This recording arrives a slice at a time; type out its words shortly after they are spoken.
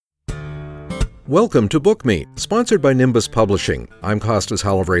Welcome to Book Me, sponsored by Nimbus Publishing. I'm Costas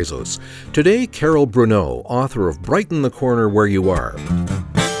Halavrezos. Today, Carol Bruneau, author of Brighten the Corner Where You Are.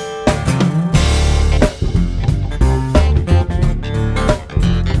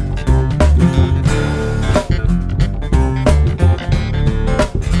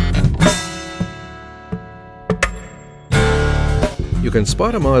 You can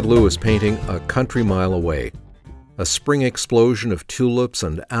spot a Maud Lewis painting a country mile away. A spring explosion of tulips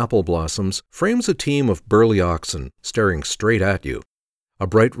and apple blossoms frames a team of burly oxen staring straight at you. A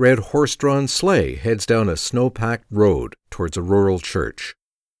bright red horse-drawn sleigh heads down a snow-packed road towards a rural church.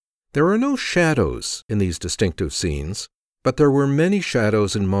 There are no shadows in these distinctive scenes, but there were many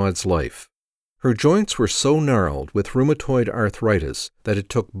shadows in Maud's life. Her joints were so gnarled with rheumatoid arthritis that it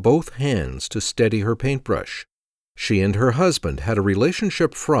took both hands to steady her paintbrush. She and her husband had a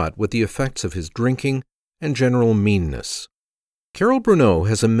relationship fraught with the effects of his drinking and general meanness. Carol Bruneau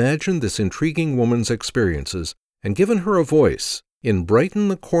has imagined this intriguing woman's experiences and given her a voice in Brighten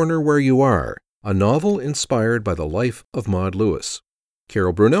the Corner Where You Are, a novel inspired by the life of Maud Lewis.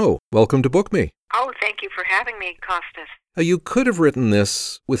 Carol Bruneau, welcome to Book Me. Oh, thank you for having me, Costas. You could have written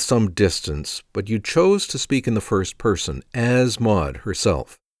this with some distance, but you chose to speak in the first person, as Maud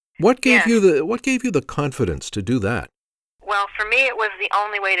herself. What gave you the confidence to do that? Well, for me, it was the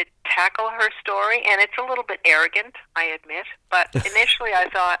only way to tackle her story, and it's a little bit arrogant, I admit. But initially, I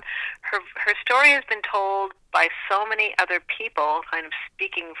thought her story has been told by so many other people, kind of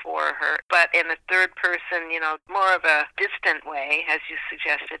speaking for her, but in the third person, more of a distant way, as you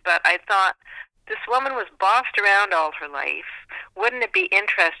suggested. But I thought, this woman was bossed around all her life. Wouldn't it be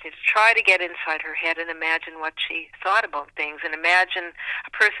interesting to try to get inside her head and imagine what she thought about things, and imagine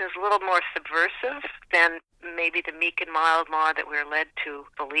a person who's a little more subversive than maybe the meek and mild Maud that we're led to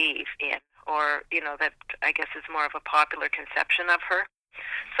believe in, or, that I guess is more of a popular conception of her.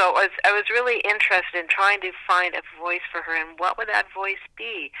 So I was really interested in trying to find a voice for her, and what would that voice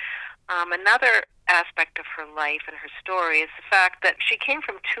be? Another aspect of her life and her story is the fact that she came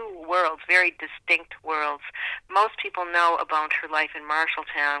from two worlds, very distinct worlds. Most people know about her life in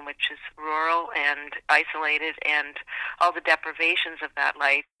Marshalltown, which is rural and isolated, and all the deprivations of that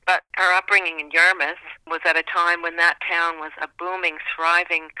life. But her upbringing in Yarmouth was at a time when that town was a booming,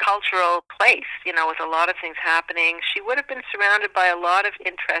 thriving cultural place, with a lot of things happening. She would have been surrounded by a lot of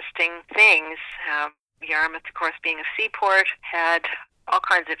interesting things. Yarmouth, of course, being a seaport, had all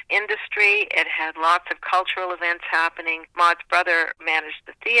kinds of industry. It had lots of cultural events happening. Maud's brother managed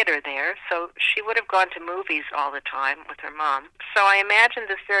the theater there, so she would have gone to movies all the time with her mom. So I imagine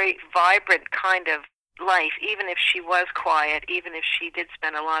this very vibrant kind of life, even if she was quiet, even if she did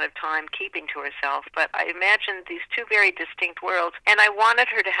spend a lot of time keeping to herself. But I imagined these two very distinct worlds, and I wanted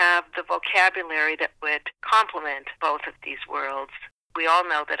her to have the vocabulary that would complement both of these worlds. We all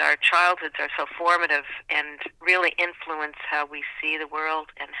know that our childhoods are so formative and really influence how we see the world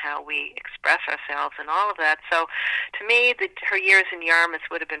and how we express ourselves and all of that. So to me, her years in Yarmouth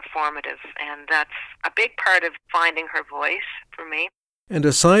would have been formative, and that's a big part of finding her voice for me. And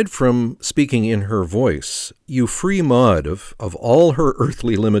aside from speaking in her voice, you free Maud of all her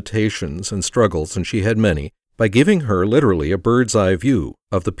earthly limitations and struggles, and she had many, by giving her literally a bird's eye view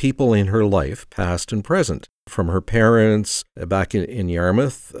of the people in her life, past and present, from her parents back in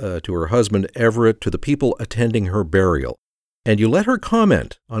Yarmouth to her husband Everett to the people attending her burial. And you let her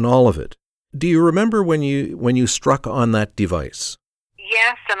comment on all of it. Do you remember when you struck on that device?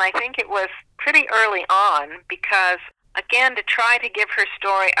 Yes, and I think it was pretty early on because, again, to try to give her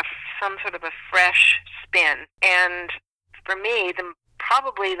story some sort of a fresh spin. And for me,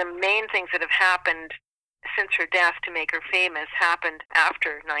 probably the main things that have happened since her death to make her famous happened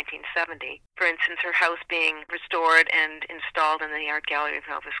after 1970. For instance, her house being restored and installed in the Art Gallery of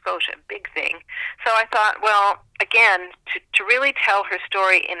Nova Scotia, a big thing. So I thought, well, again, to really tell her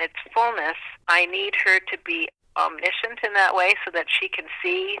story in its fullness, I need her to be omniscient in that way so that she can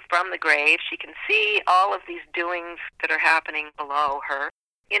see from the grave, she can see all of these doings that are happening below her.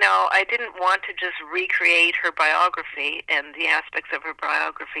 I didn't want to just recreate her biography and the aspects of her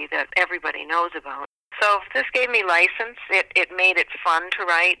biography that everybody knows about. So this gave me license. It made it fun to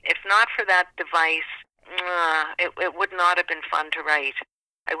write. If not for that device, it would not have been fun to write.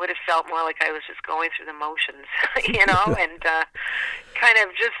 I would have felt more like I was just going through the motions, and kind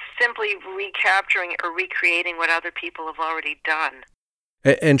of just simply recapturing or recreating what other people have already done.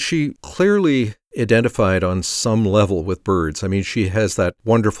 And she clearly identified on some level with birds. I mean, she has that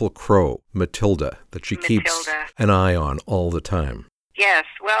wonderful crow, Matilda, that she keeps an eye on all the time. Yes.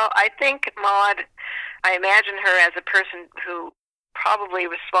 Well, I think Maud, I imagine her as a person who probably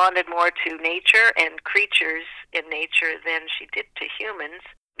responded more to nature and creatures in nature than she did to humans.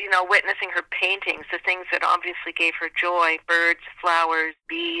 witnessing her paintings, the things that obviously gave her joy, birds, flowers,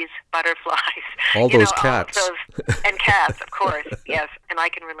 bees, butterflies. All those cats. And cats, of course, yes, and I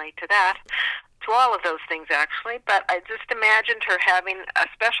can relate to that. To all of those things, actually, but I just imagined her having a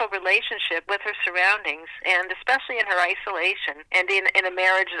special relationship with her surroundings, and especially in her isolation, and in a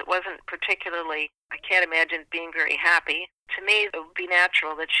marriage that wasn't particularly, I can't imagine being very happy. To me, it would be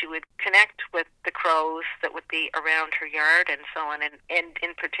natural that she would connect with the crows that would be around her yard and so on, and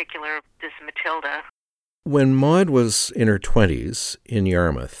in particular, this Matilda. When Maud was in her 20s in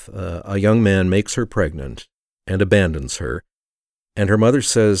Yarmouth, a young man makes her pregnant and abandons her, and her mother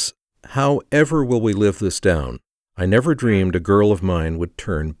says, "How ever will we live this down? I never dreamed a girl of mine would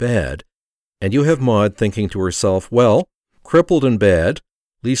turn bad." And you have Maud thinking to herself, well, crippled and bad,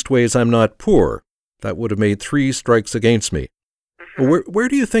 leastways I'm not poor. That would have made 3 strikes against me. Mm-hmm. Where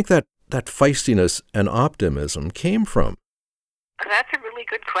do you think that feistiness and optimism came from? That's a really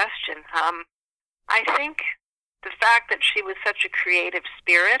good question. I think the fact that she was such a creative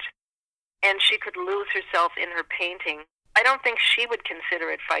spirit and she could lose herself in her painting, I don't think she would consider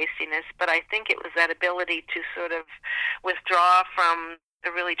it feistiness, but I think it was that ability to sort of withdraw from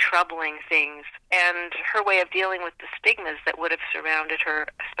the really troubling things and her way of dealing with the stigmas that would have surrounded her,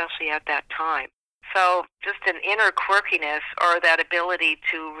 especially at that time. So just an inner quirkiness or that ability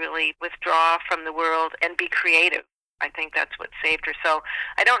to really withdraw from the world and be creative. I think that's what saved her. So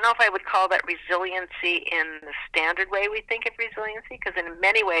I don't know if I would call that resiliency in the standard way we think of resiliency, because in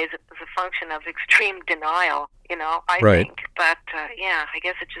many ways it was a function of extreme denial, I think. But I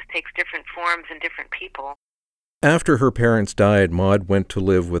guess it just takes different forms in different people. After her parents died, Maud went to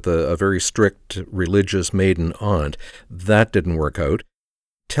live with a very strict religious maiden aunt. That didn't work out.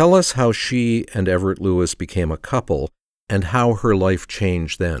 Tell us how she and Everett Lewis became a couple and how her life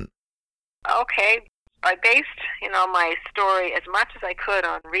changed then. Okay. I based, my story as much as I could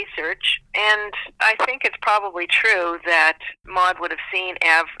on research, and I think it's probably true that Maud would have seen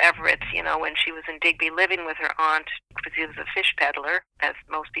Everett, when she was in Digby living with her aunt, because he was a fish peddler, as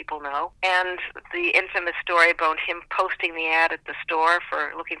most people know, and the infamous story about him posting the ad at the store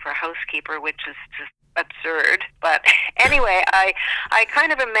for looking for a housekeeper, which is just absurd. But anyway, I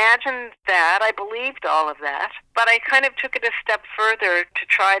kind of imagined that. I believed all of that. But I kind of took it a step further to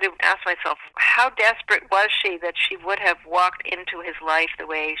try to ask myself, how desperate was she that she would have walked into his life the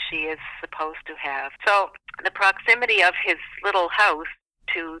way she is supposed to have? So the proximity of his little house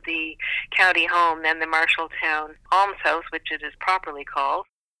to the county home, then the Marshalltown Almshouse, which it is properly called,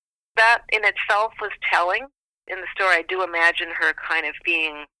 that in itself was telling. In the story, I do imagine her kind of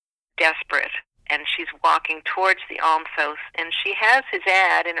being desperate, and she's walking towards the almshouse, and she has his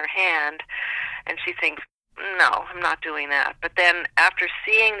ad in her hand, and she thinks, no, I'm not doing that. But then after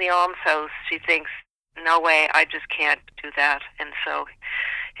seeing the almshouse, she thinks, no way, I just can't do that. And so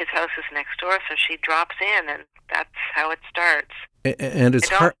his house is next door, so she drops in, and that's how it starts. And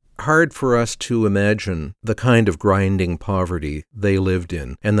it's hard for us to imagine the kind of grinding poverty they lived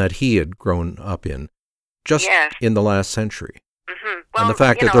in and that he had grown up in just in the last century. Mm-hmm. Well, and the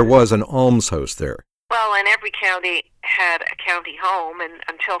fact that there was an almshouse there. Well, and every county had a county home and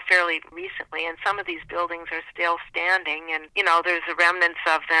until fairly recently, and some of these buildings are still standing, and, there's the remnants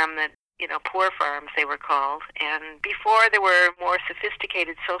of them that, poor farms, they were called. And before there were more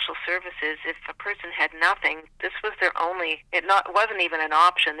sophisticated social services, if a person had nothing, this was their only, it wasn't even an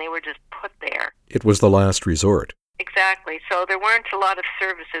option, they were just put there. It was the last resort. Exactly. So there weren't a lot of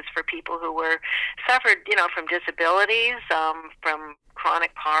services for people who suffered, from disabilities, from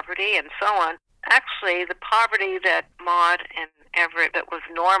chronic poverty, and so on. Actually, the poverty that Maud and Everett, that was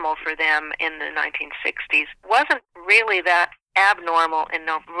normal for them in the 1960s, wasn't really that abnormal in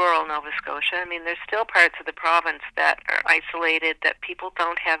rural Nova Scotia. I mean, there's still parts of the province that are isolated, that people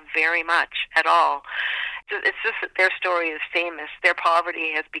don't have very much at all. It's just that their story is famous. Their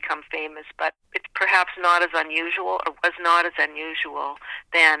poverty has become famous, but it's perhaps not as unusual, or was not as unusual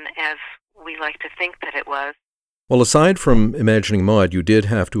then as we like to think that it was. Well, aside from imagining Maud, you did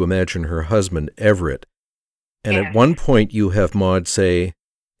have to imagine her husband, Everett. And Yes. At one point you have Maud say,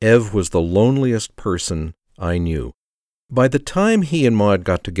 "Ev was the loneliest person I knew." By the time he and Maud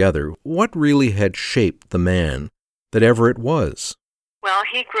got together, what really had shaped the man that Everett was? Well,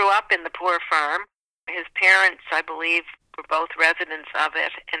 he grew up in the poor farm. His parents, I believe, were both residents of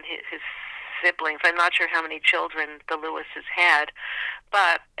it, and his siblings. I'm not sure how many children the Lewises had,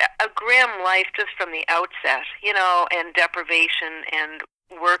 but a grim life just from the outset, and deprivation and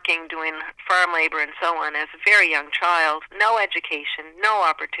working, doing farm labor and so on as a very young child. No education, no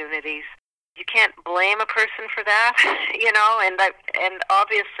opportunities. You can't blame a person for that, and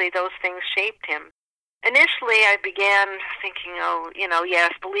obviously those things shaped him. Initially, I began thinking,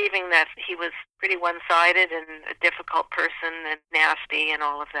 yes, believing that he was pretty one-sided and a difficult person and nasty and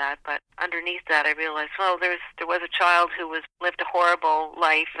all of that. But underneath that, I realized, well, there was a child who lived a horrible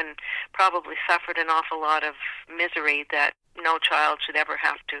life and probably suffered an awful lot of misery that no child should ever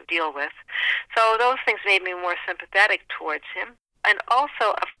have to deal with. So those things made me more sympathetic towards him. And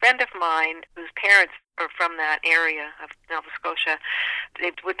also, a friend of mine whose parents are from that area of Nova Scotia, they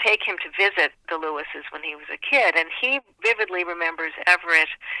would take him to visit the Lewises when he was a kid, and he vividly remembers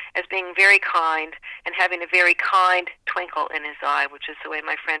Everett as being very kind and having a very kind twinkle in his eye, which is the way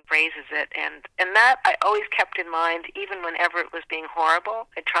my friend phrases it. And that I always kept in mind, even when Everett was being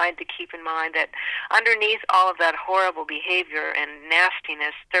horrible. I tried to keep in mind that underneath all of that horrible behavior and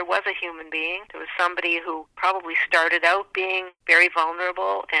nastiness, there was a human being. There was somebody who probably started out being very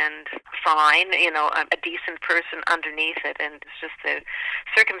vulnerable and fine, a decent person underneath it, and it's just the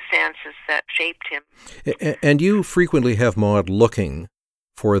circumstances that shaped him. And you frequently have Maud looking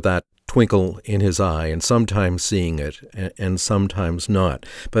for that twinkle in his eye, and sometimes seeing it, and sometimes not.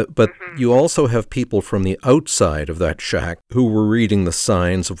 But you also have people from the outside of that shack who were reading the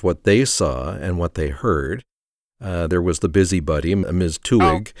signs of what they saw and what they heard. There was the busybody, Ms.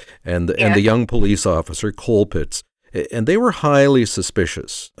 Tuig, and the young police officer, Colpitts. And they were highly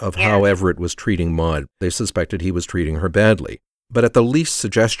suspicious of how Everett was treating Maud. They suspected he was treating her badly. But at the least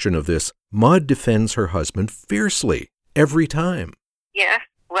suggestion of this, Maud defends her husband fiercely, every time. Yes.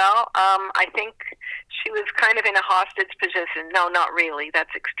 Well, I think she was kind of in a hostage position. No, not really.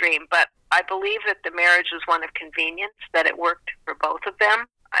 That's extreme. But I believe that the marriage was one of convenience, that it worked for both of them.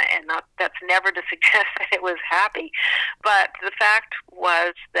 And that's never to suggest that it was happy. But the fact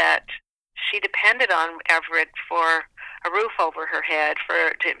was that she depended on Everett for a roof over her head,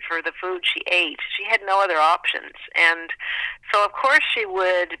 for the food she ate. She had no other options. And so, of course, she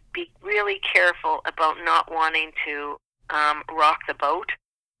would be really careful about not wanting to rock the boat.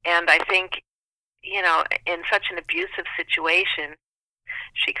 And I think, in such an abusive situation,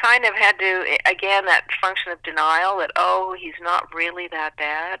 she kind of had to, again, that function of denial that, he's not really that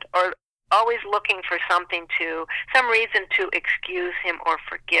bad, or always looking for some reason to excuse him or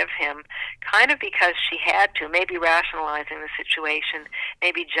forgive him, kind of because she had to, maybe rationalizing the situation,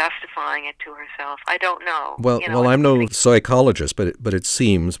 maybe justifying it to herself. I don't know. Well, I'm no psychologist, but it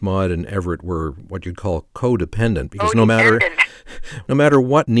seems Maud and Everett were what you'd call codependent, because no matter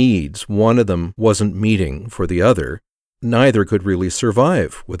what needs one of them wasn't meeting for the other, neither could really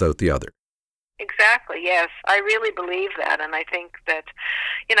survive without the other. Exactly, yes. I really believe that, and I think that,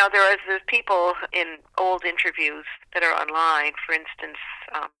 there's people in old interviews that are online. For instance,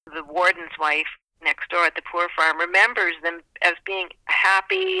 the warden's wife next door at the poor farm remembers them as being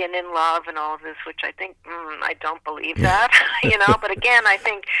happy and in love and all of this, which I think, I don't believe that, But again, I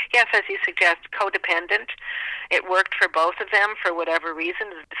think, yes, as you suggest, codependent. It worked for both of them for whatever reason.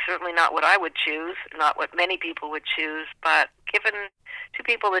 It's certainly not what I would choose, not what many people would choose, but given to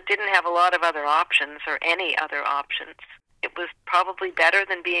people that didn't have a lot of other options or any other options, it was probably better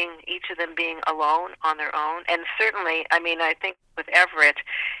than each of them being alone on their own. And certainly, I think with Everett,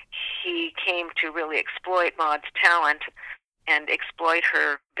 he came to really exploit Maud's talent and exploit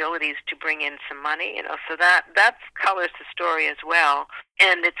her abilities to bring in some money, so that colors the story as well.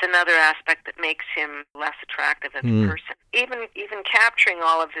 And it's another aspect that makes him less attractive as a person. Even capturing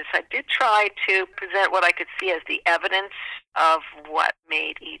all of this, I did try to present what I could see as the evidence of what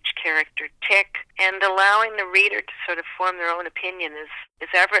made each character tick, and allowing the reader to sort of form their own opinion. Is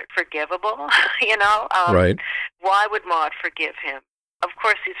Everett forgivable? Right. Why would Maud forgive him? Of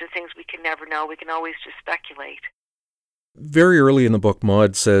course, these are things we can never know. We can always just speculate. Very early in the book,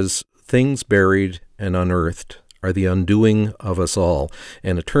 Maud says, "Things buried and unearthed are the undoing of us all."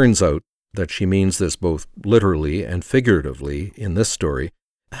 And it turns out that she means this both literally and figuratively in this story.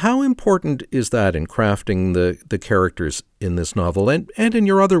 How important is that in crafting the characters in this novel and in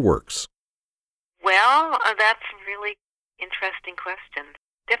your other works? Well, that's a really interesting question.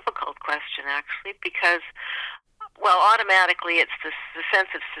 Difficult question, actually, because automatically it's the sense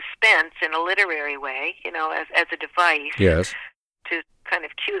of suspense in a literary way, as a device. Yes. To kind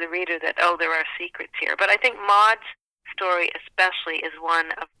of cue the reader that, there are secrets here. But I think Maud's story especially is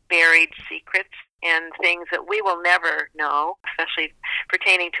one of buried secrets and things that we will never know, especially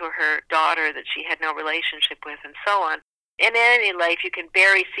pertaining to her daughter that she had no relationship with and so on. in any life, you can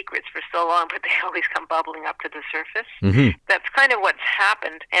bury secrets for so long, but they always come bubbling up to the surface. Mm-hmm. That's kind of what's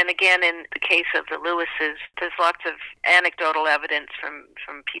happened. And again, in the case of the Lewises, there's lots of anecdotal evidence from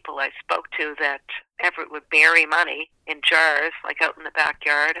people I spoke to that Everett would bury money in jars, like out in the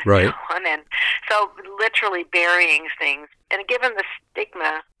backyard. Right. And so literally burying things. And given the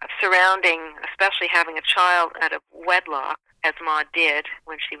stigma surrounding, especially having a child out of wedlock, as Maud did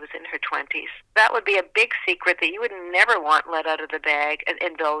when she was in her 20s, that would be a big secret that you would never want let out of the bag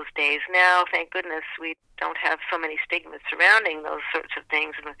in those days. Now, thank goodness, we don't have so many stigmas surrounding those sorts of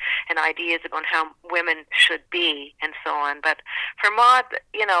things and ideas about how women should be and so on. But for Maud,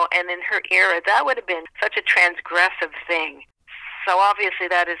 and in her era, that would have been such a transgressive thing. So obviously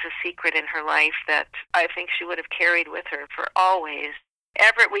that is a secret in her life that I think she would have carried with her for always.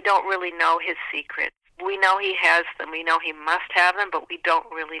 Everett, we don't really know his secrets. We know he has them. We know he must have them, but we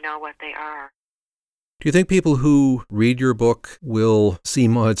don't really know what they are. Do you think people who read your book will see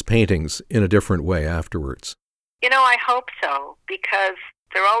Maud's paintings in a different way afterwards? I hope so, because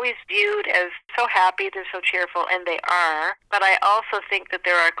they're always viewed as so happy, they're so cheerful, and they are. But I also think that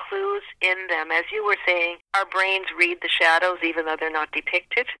there are clues in them. As you were saying, our brains read the shadows even though they're not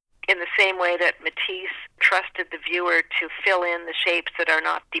depicted. In the same way that Matisse trusted the viewer to fill in the shapes that are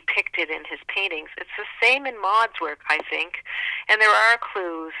not depicted in his paintings, it's the same in Maud's work, I think. And there are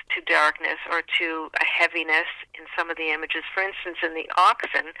clues to darkness or to a heaviness in some of the images. For instance, in the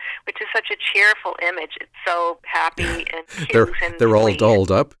oxen, which is such a cheerful image, it's so happy and cute. They're all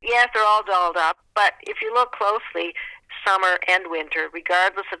dolled up? Yes, they're all dolled up. But if you look closely, summer and winter,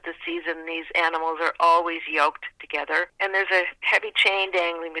 regardless of the season, these animals are always yoked together. And there's a heavy chain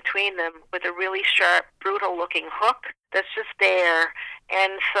dangling between them with a really sharp, brutal-looking hook that's just there.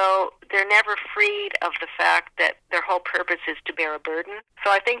 And so they're never freed of the fact that their whole purpose is to bear a burden. So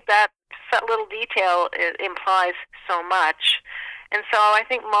I think that little detail implies so much. And so I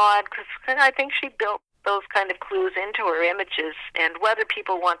think Maud, because I think she built those kind of clues into her images, and whether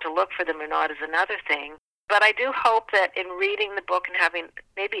people want to look for them or not is another thing. But I do hope that in reading the book and having,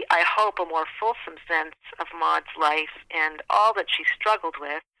 maybe I hope, a more fulsome sense of Maud's life and all that she struggled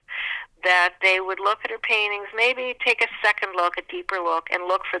with, that they would look at her paintings, maybe take a second look, a deeper look, and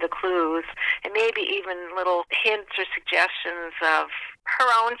look for the clues, and maybe even little hints or suggestions of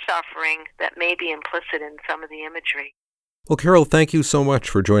her own suffering that may be implicit in some of the imagery. Well, Carol, thank you so much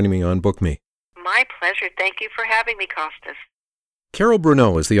for joining me on Book Me. My pleasure. Thank you for having me, Costas. Carol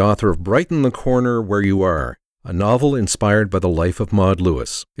Bruneau is the author of Brighten the Corner Where You Are, a novel inspired by the life of Maud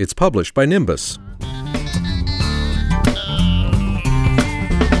Lewis. It's published by Nimbus.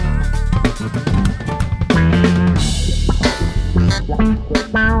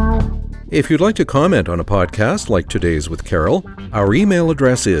 If you'd like to comment on a podcast like today's with Carol, our email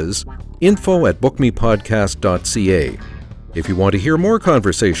address is info@bookmepodcast.ca. If you want to hear more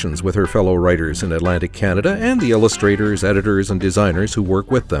conversations with her fellow writers in Atlantic Canada and the illustrators, editors, and designers who work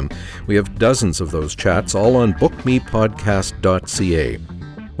with them, we have dozens of those chats all on bookmepodcast.ca.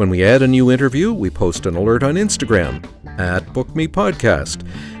 When we add a new interview, we post an alert on Instagram @BookMePodcast.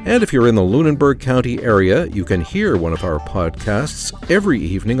 And if you're in the Lunenburg County area, you can hear one of our podcasts every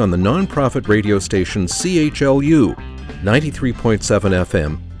evening on the nonprofit radio station CHLU, 93.7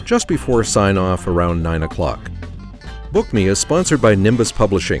 FM, just before sign-off around 9 o'clock. Book Me is sponsored by Nimbus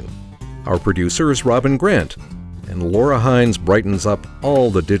Publishing. Our producer is Robin Grant, and Laura Hines brightens up all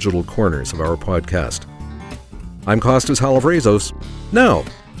the digital corners of our podcast. I'm Costas Halavrezos. Now,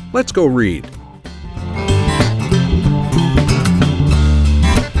 let's go read.